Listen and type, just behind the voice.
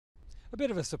A bit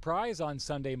of a surprise on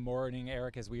Sunday morning,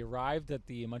 Eric, as we arrived at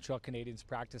the Montreal Canadiens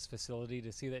practice facility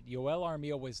to see that Joel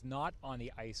Armia was not on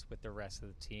the ice with the rest of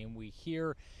the team. We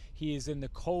hear he is in the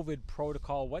COVID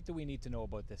protocol. What do we need to know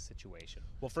about this situation?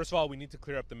 Well, first of all, we need to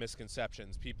clear up the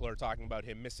misconceptions. People are talking about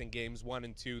him missing games 1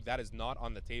 and 2. That is not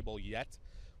on the table yet.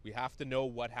 We have to know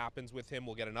what happens with him.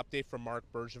 We'll get an update from Marc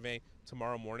Bergevin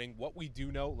tomorrow morning. What we do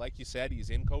know, like you said, he's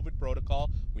in COVID protocol.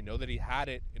 We know that he had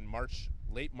it in March,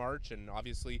 late March, and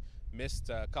obviously missed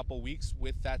a couple weeks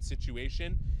with that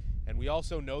situation. And we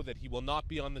also know that he will not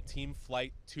be on the team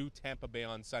flight to Tampa Bay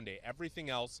on Sunday. Everything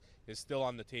else is still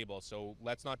on the table, so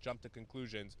let's not jump to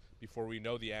conclusions before we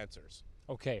know the answers.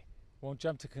 Okay, won't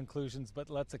jump to conclusions, but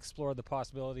let's explore the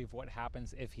possibility of what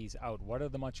happens if he's out. What are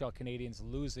the Montreal Canadiens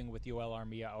losing with Joel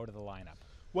Armia out of the lineup?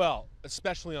 Well,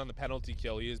 especially on the penalty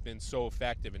kill, he has been so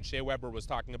effective. And Shea Weber was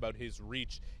talking about his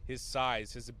reach, his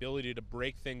size, his ability to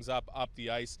break things up the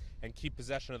ice and keep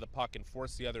possession of the puck and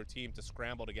force the other team to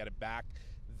scramble to get it back.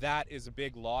 That is a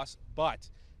big loss, but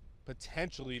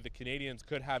potentially the Canadiens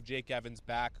could have Jake Evans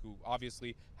back, who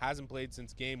obviously hasn't played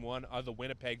since Game 1 of the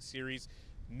Winnipeg series.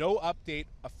 No update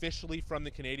officially from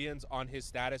the Canadiens on his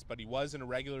status, but he was in a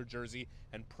regular jersey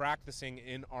and practicing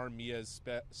in Armia's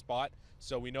spot.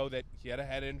 So we know that he had a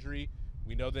head injury.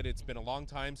 We know that it's been a long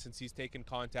time since he's taken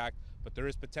contact, but there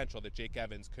is potential that Jake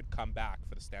Evans could come back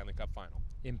for the Stanley Cup Final.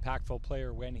 Impactful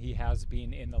player when he has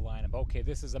been in the lineup. Okay,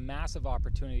 this is a massive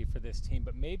opportunity for this team,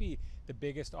 but maybe the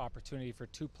biggest opportunity for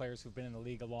two players who've been in the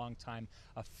league a long time,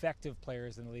 effective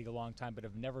players in the league a long time, but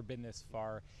have never been this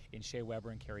far in Shea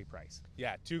Weber and Carey Price.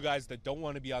 Yeah, two guys that don't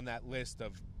want to be on that list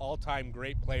of all-time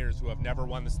great players who have never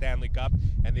won the Stanley Cup,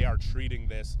 and they are treating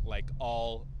this like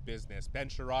all business. Ben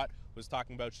Sherratt was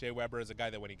talking about Shea Weber as a guy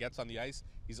that when he gets on the ice,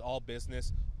 he's all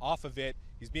business. Off of it,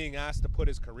 he's being asked to put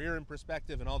his career in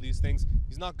perspective and all these things.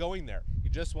 He's not going there. He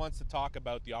just wants to talk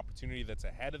about the opportunity that's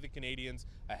ahead of the Canadiens,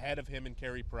 ahead of him and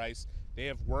Carey Price. They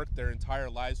have worked their entire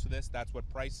lives for this. That's what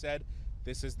Price said.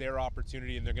 This is their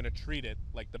opportunity, and they're going to treat it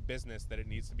like the business that it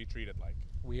needs to be treated like.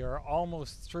 We are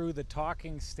almost through the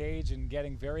talking stage and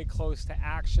getting very close to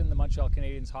action. The Montreal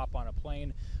Canadiens hop on a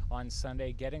plane on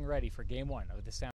Sunday, getting ready for Game 1 of the Stanley